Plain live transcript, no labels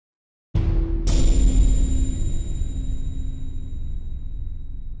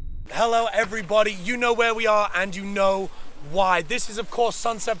Hello everybody, you know where we are and you know why. This is of course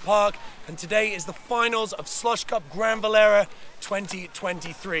Sunset Park and today is the finals of Slvsh Cup Grandvalira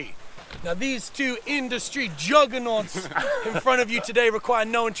 2023. Now these two industry juggernauts in front of you today require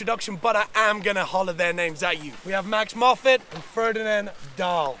no introduction, but I am gonna holler their names at you. We have Max Moffatt and Ferdinand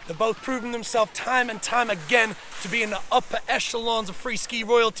Dahl. They've both proven themselves time and time again to be in the upper echelons of free ski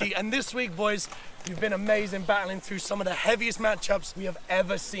royalty, and this week, boys, you've been amazing battling through some of the heaviest matchups we have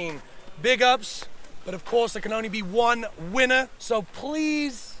ever seen. Big ups, but of course there can only be one winner, so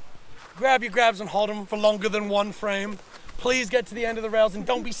please grab your grabs and hold them for longer than one frame. Please get to the end of the rails and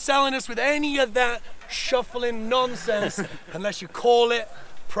don't be selling us with any of that shuffling nonsense unless you call it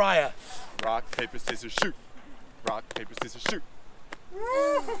prior. Rock, paper, scissors, shoot. Rock, paper, scissors, shoot.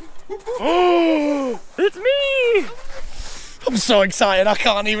 Oh, it's me! I'm so excited, I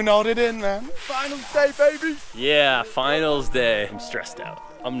can't even hold it in, man. Finals day, baby! Yeah, finals day. I'm stressed out.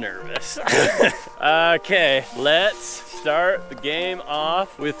 I'm nervous. Okay, let's start the game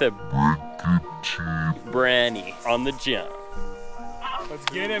off with a Branny on the jump. Let's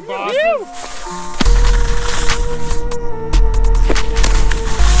get it, boss.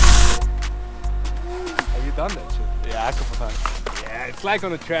 Have you done that shit? Yeah, a couple times. Yeah, it's like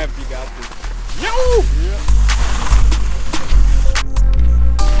on a tramp, you got this. Yo! Yeah.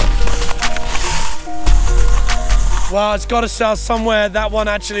 Well, it's got to sell somewhere. That one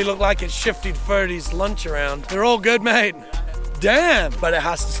actually looked like it shifted Ferdi's lunch around. They're all good, mate. Damn, but it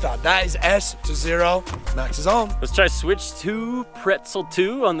has to start. That is S to 0. Max is on. Let's try switch 2, pretzel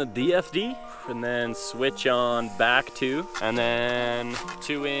 2 on the DFD, and then switch on back 2, and then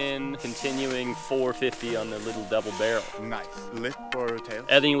 2 in, continuing 450 on the little double barrel. Nice. Lip or tail?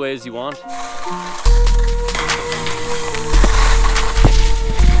 Any ways you want.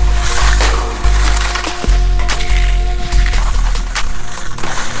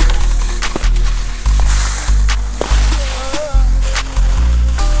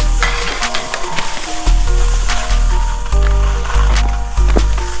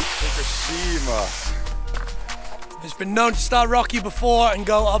 It's been known to start rocky before and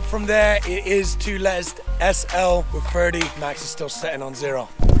go up from there. It is 2 letters SL with Ferdi. Max is still sitting on 0.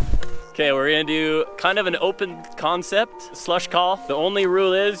 Okay, we're gonna do kind of an open concept slush call. The only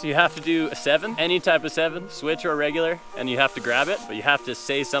rule is you have to do a 7, any type of 7, switch or regular, and you have to grab it, but you have to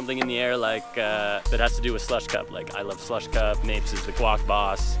say something in the air like that has to do with Slvsh Cup, like I love Slvsh Cup, Napes is the guac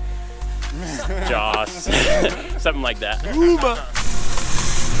boss, Joss, something like that. Uma.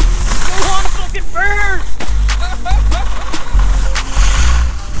 One fucking bird!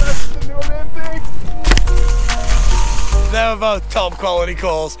 That's the new Olympics! They were both top quality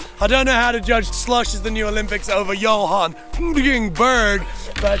calls. I don't know how to judge Slush as the new Olympics over Johan Berg,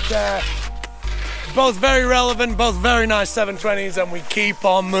 but both very relevant, both very nice 720s, and we keep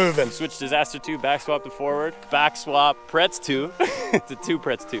on moving. Switch disaster 2, back swap to forward, back swap pretz 2. It's a 2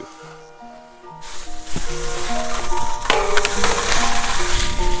 pretz 2.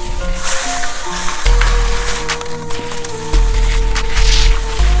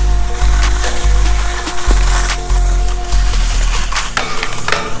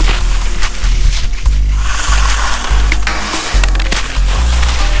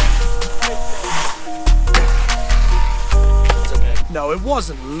 No, it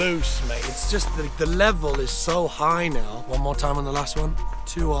wasn't loose, mate. It's just the level is so high now. One more time on the last one.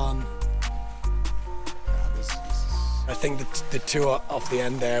 2 on. I think the 2 off the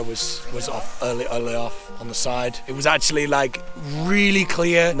end there was off early off on the side. It was actually like really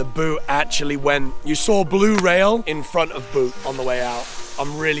clear, and the boot actually went. You saw blue rail in front of boot on the way out.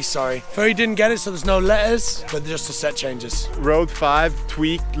 I'm really sorry. Ferdi didn't get it, so there's no letters, but just the set changes. Road 5,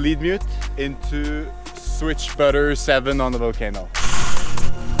 tweak, lead mute into switch butter 7 on the volcano.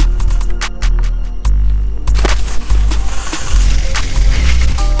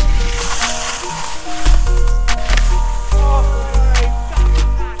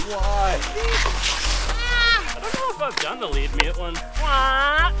 I've done the lead mute one.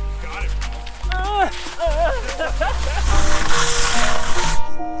 Got it.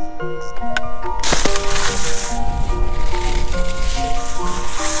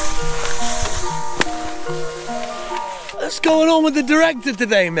 What's going on with the director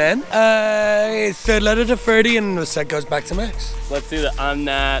today, man? 3rd letter to Ferdi and the set goes back to Max. Let's do the I'm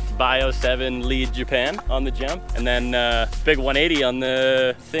That Bio 7 lead Japan on the jump, and then big 180 on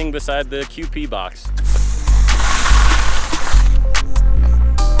the thing beside the QP box.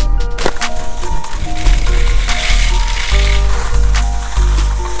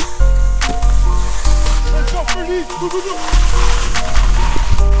 Let's go, Ferdi! Go, go, go!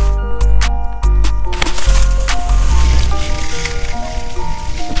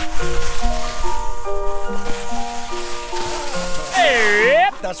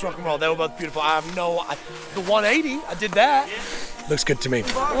 let's rock and roll. They were both beautiful. I have no, the 180, I did that. Looks good to me.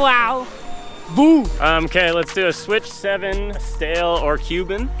 Wow. Boo. Okay, let's do a switch 7, stale or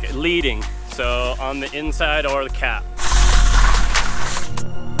Cuban, leading. So on the inside or the cap.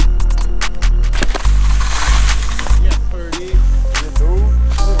 Yeah, Ferdi.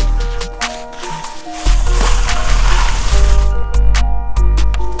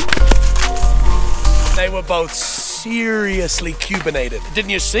 They were both seriously Cubanated. Didn't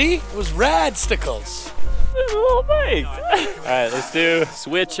you see? It was rad stickles. It's a little big. All right, let's do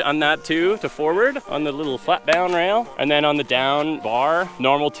switch on that 2 to forward on the little flat down rail. And then on the down bar,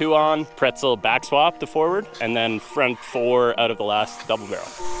 normal 2 on, pretzel back swap to forward. And then front 4 out of the last double barrel.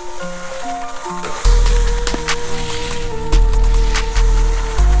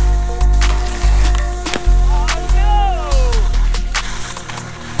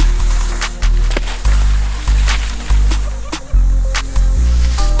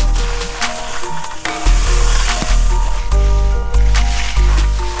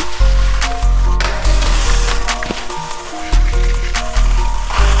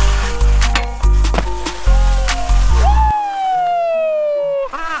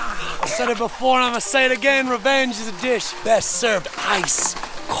 Said it before and I'm gonna say it again, revenge is a dish best served ice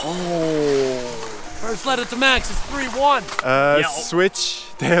cold. First letter to Max is 3-1. Switch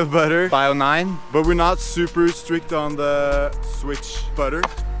tail butter, Bio 9, but we're not super strict on the switch butter,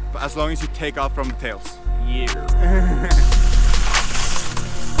 but as long as you take off from the tails. Yeah.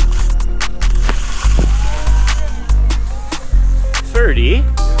 Ferdi.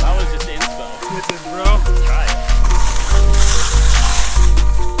 That was just inspo. Bro. Try it.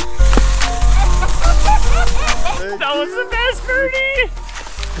 That was the best, Ferdi!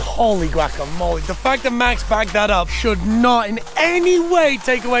 Holy guacamole. The fact that Max backed that up should not in any way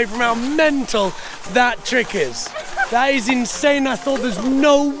take away from how mental that trick is. That is insane. I thought there's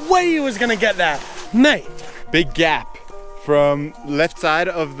no way he was gonna get that. Mate. Big gap from left side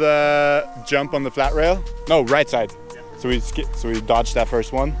of the jump on the flat rail. No, right side. So we dodged that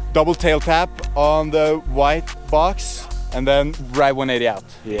first one. Double tail tap on the white box and then right 180 out.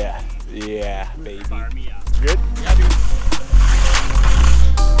 Yeah, yeah, baby. Fire me out. Good? Yeah, dude.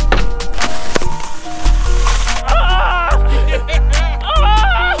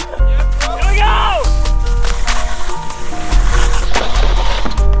 Here we go!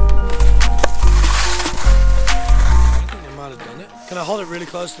 Can I hold it really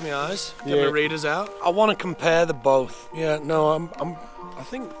close to my eyes? Get my readers out. I want to compare the both. Yeah, no, I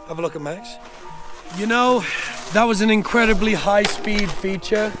think, have a look at Max. You know, that was an incredibly high-speed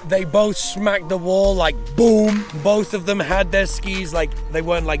feature. They both smacked the wall like boom. Both of them had their skis like, they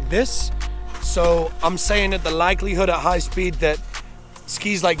weren't like this. So I'm saying that the likelihood at high speed that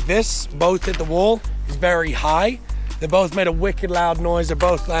skis like this both hit the wall is very high. They both made a wicked loud noise. They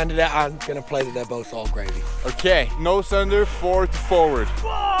both landed it. I'm gonna play that they're both all gravy. Okay, nose under, 4 to forward.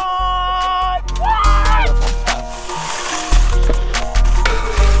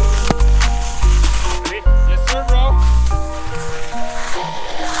 Yes, sir, bro.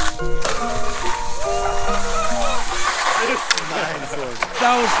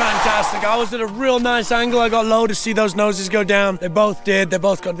 That was fantastic. I was at a real nice angle. I got low to see those noses go down. They both did. They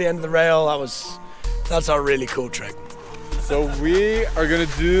both got to the end of the rail. That's a really cool trick. So we are gonna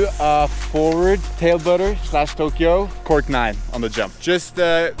do a forward tail butter / Tokyo cork 9 on the jump. Just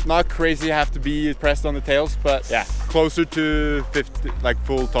not crazy have to be pressed on the tails, but yeah, closer to 50, like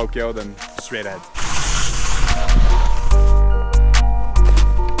full Tokyo than straight ahead.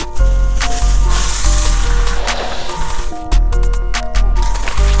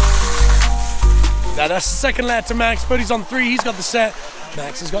 Now that's the second lat to Max. Ferdi's on 3. He's got the set.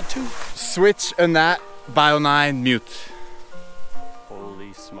 Max has got 2. Switch and that Bio 9 mute.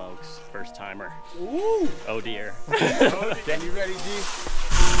 Holy smokes, first timer. Ooh. Oh dear. Are you ready, G?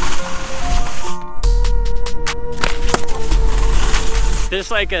 There's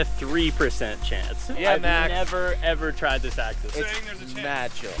like a 3% chance. Yeah, I've Max. never ever tried this axis. There's a chance.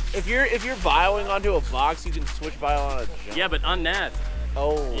 Natural. If you're bioing onto a box, you can switch bio on a jump. Yeah, but on net.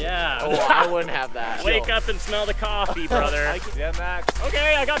 Oh. Yeah. Oh, I wouldn't have that. Wake up and smell the coffee, brother. Yeah, Max.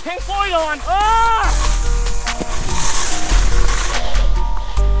 Okay, I got Pink Floyd on. Ah!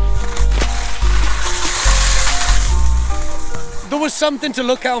 There was something to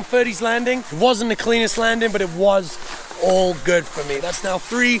look at on Ferdi's landing. It wasn't the cleanest landing, but it was all good for me. That's now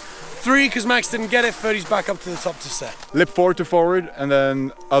 3 because Max didn't get it. Ferdi's back up to the top to set. Lip 4 to forward and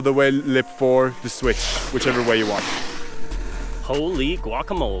then other way lip 4 to switch, whichever way you want. Holy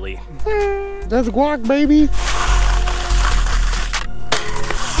guacamole. That's guac, baby.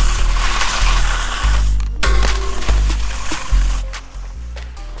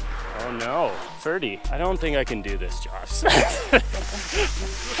 Ferdi, I don't think I can do this, Josh.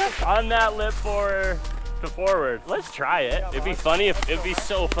 On that lip forward to forward. Let's try it. It'd be funny if, it'd be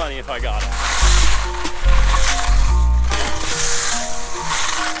so funny if I got it.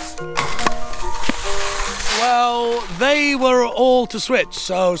 Well, they were all to switch,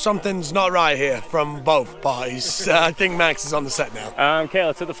 so something's not right here from both parties. I think Max is on the set now. Okay,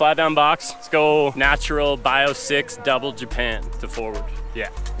 let's hit the flat down box. Let's go natural bio 6 double Japan to forward. Yeah,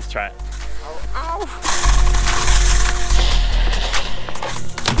 let's try it. Ow, ow.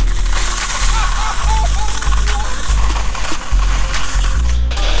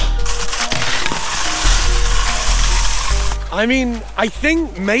 I mean, I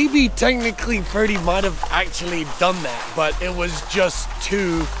think maybe technically Ferdi might have actually done that, but it was just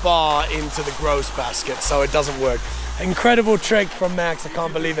too far into the gross basket, so it doesn't work. Incredible trick from Max, I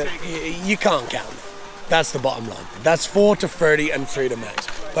can't believe it. You can't count it. That's the bottom line. That's 4 to Ferdi and 3 to Max.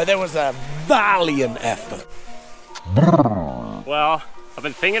 But there was a valiant effort. Well, I've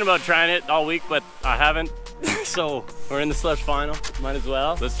been thinking about trying it all week, but I haven't. So we're in the Slvsh final, might as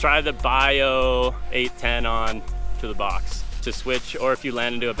well. Let's try the bio 8-10 on to the box to switch, or if you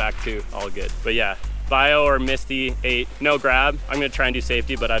land into a back 2, all good. But yeah, bio or Misty 8, no grab. I'm gonna try and do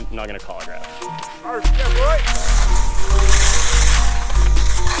safety, but I'm not gonna call a grab.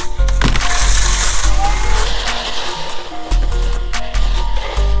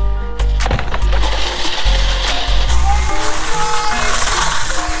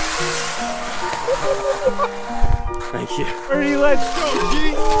 Thank you. Ferdi, let's go, G!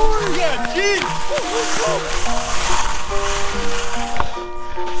 Yeah, G!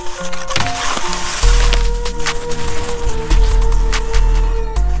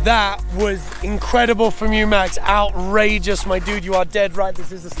 That was incredible from you, Max. Outrageous, my dude. You are dead right.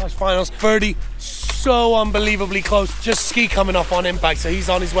 This is the Slvsh finals. Ferdi, so unbelievably close. Just ski coming up on impact, so he's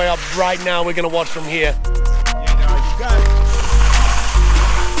on his way up right now. We're gonna watch from here. Yeah, no, you got it.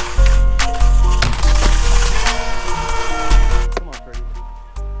 Come on, Ferdi.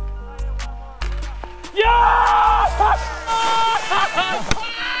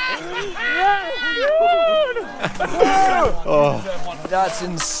 Oh, that's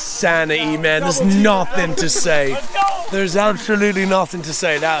insanity, man. There's nothing to say. There's absolutely nothing to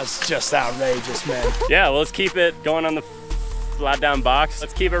say. That's just outrageous, man. Yeah, well, let's keep it going on the flat down box.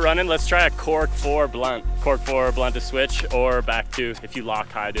 Let's keep it running. Let's try a cork 4 blunt. Cork 4 blunt to switch, or back 2. If you lock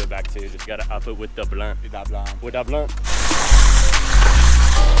high, do a back 2. Just gotta up it with the blunt. With that blunt. With that blunt.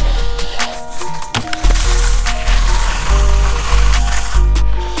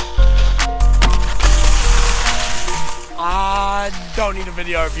 I don't need a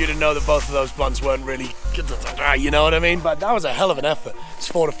video of you to know that both of those blunts weren't really, you know what I mean? But that was a hell of an effort. It's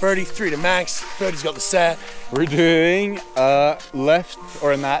 4 to Ferdi, 3 to Max. Ferdi's got the set. We're doing a left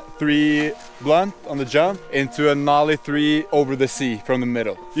or a nat 3 blunt on the jump into a nollie 3 over the sea from the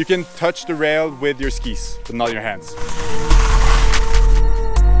middle. You can touch the rail with your skis, but not your hands.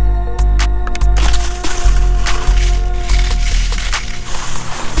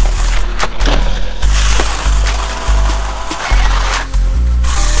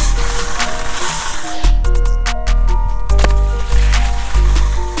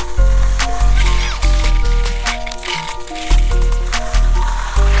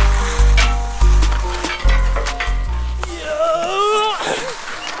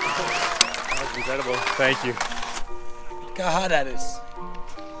 Thank you. Look how hard that is.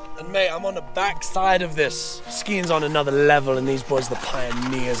 And mate, I'm on the back side of this. Skiing's on another level, and these boys are the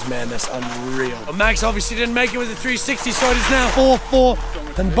pioneers, man. That's unreal. But Max obviously didn't make it with the 360, so it is now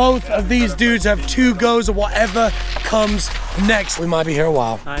 4-4. And both of these dudes have 2 goes of whatever comes next. We might be here a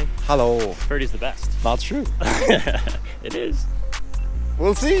while. Hi. Hello. Ferdi's the best. Not true. It is.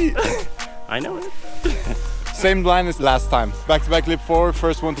 We'll see. I know it. Same line as last time. Back-to-back lip forward,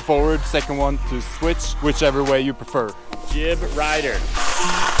 first one to forward, second one to switch, whichever way you prefer. Jib rider.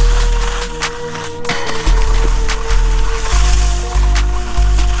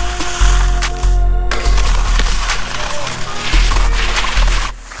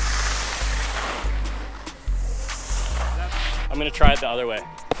 I'm gonna try it the other way.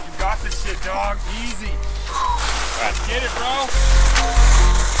 You got this shit, dog. Easy. All right. Get it, bro.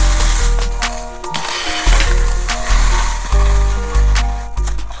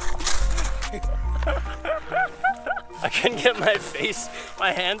 I couldn't get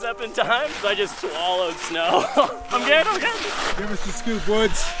my hands up in time, so I just swallowed snow. I'm good. Give us the scoop,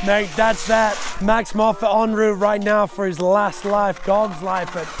 Woods. Mate, that's that. Max Moffatt en route right now for his last life, dog's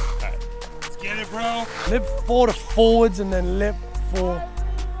life. But Let's get it, bro. lip 4 to forwards and then lip 4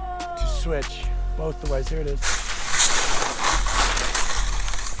 to switch. Both the ways. Here it is.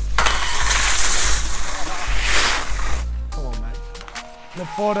 the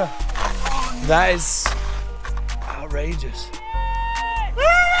porter. That is outrageous.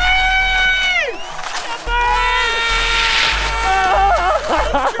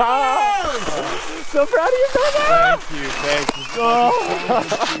 So proud of you, brother! Thank you.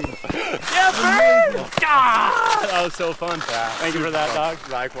 Yeah, Bird! Ah, that was so fun. Yeah, Thank you for that, dog.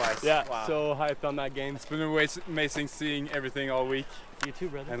 Likewise. Yeah, Wow. so hyped on that game. It's been amazing seeing everything all week You too,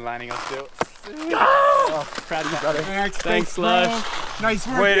 brother. and lining up still. Oh, proud of you, brother. Thanks, Slush. Nice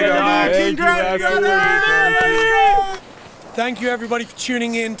work. Way to go, Max. Max. Congrats, Thank you everybody for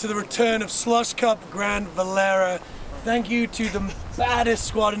tuning in to the return of Slvsh Cup Grandvalira. Thank you to the baddest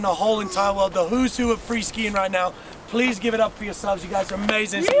squad in the whole entire world, the who's who of free skiing right now. Please give it up for yourselves. You guys are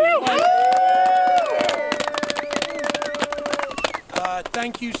amazing.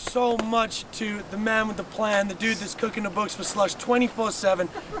 Thank you so much to the man with the plan, the dude that's cooking the books for Slush 24/7,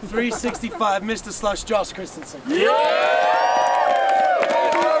 365, Mr. Slush, Josh Christensen.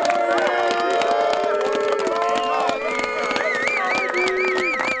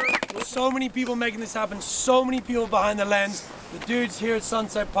 So many people making this happen, so many people behind the lens. The dudes here at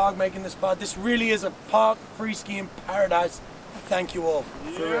Sunset Park making this part. This really is a park free skiing paradise. Thank you all.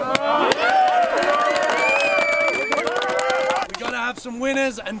 For real. We gotta have some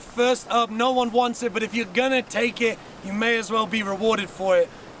winners, and first up, no one wants it, but if you're gonna take it, you may as well be rewarded for it.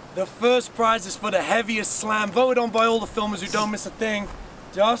 The first prize is for the heaviest slam, voted on by all the filmers who don't miss a thing.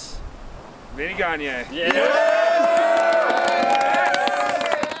 Josh? Vinny Gagne. Yeah.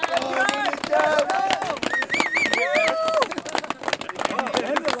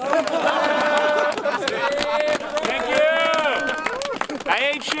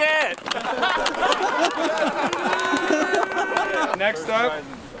 Next up,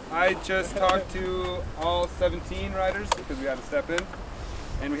 I just talked to all 17 riders because we had to step in,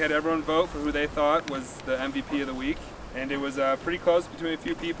 and we had everyone vote for who they thought was the MVP of the week, and it was pretty close between a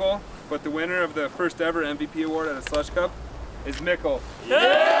few people, but the winner of the first ever MVP award at a Slvsh Cup is Mikkel.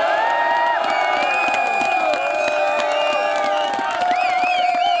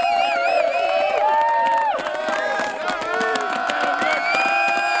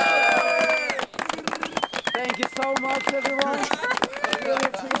 Thank you so much, everyone.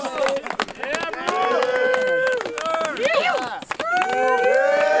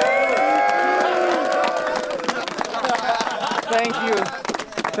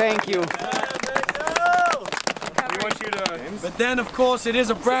 Thank you. We want you to... But then, of course, it is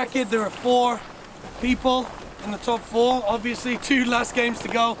a bracket. There are 4 people in the top 4. Obviously, 2 last games to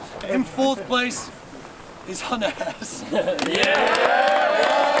go. In 4th place is Hunter S.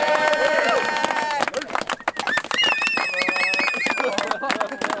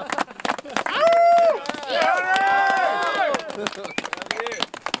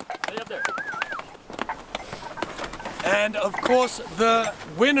 And of course, the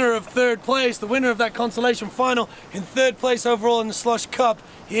winner of 3rd place, the winner of that consolation final, in 3rd place overall in the Slvsh Cup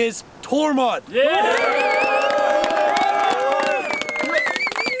is Tormod.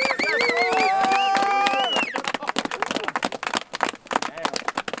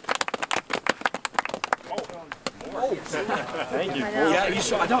 Thank you. Yeah, you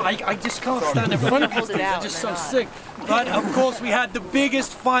sure? I just can't stand in front of these things. They're just so sick. But of course, we had the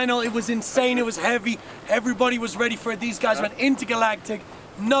biggest final. It was insane. It was heavy. Everybody was ready for it. These guys went intergalactic,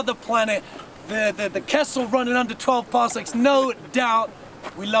 another planet. The Kessel running under 12 parsecs, no doubt.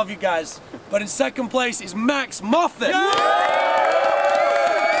 We love you guys. But in 2nd place is Max Moffatt.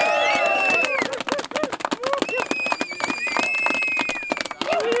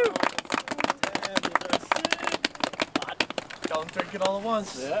 Don't drink it all at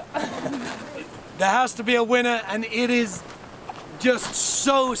once. There has to be a winner, and it is just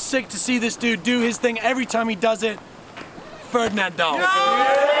so sick to see this dude do his thing every time he does it. Ferdinand Dahl.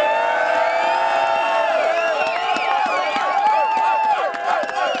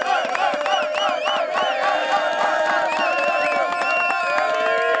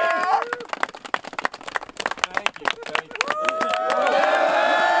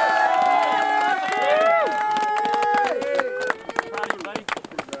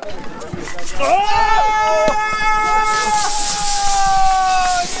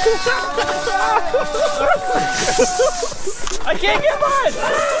 I can't get mine!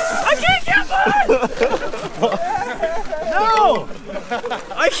 I can't get mine! No!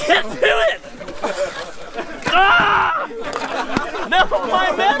 I can't do it! Ah! No,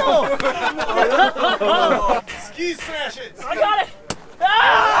 my medal! Ski smash it! I got it!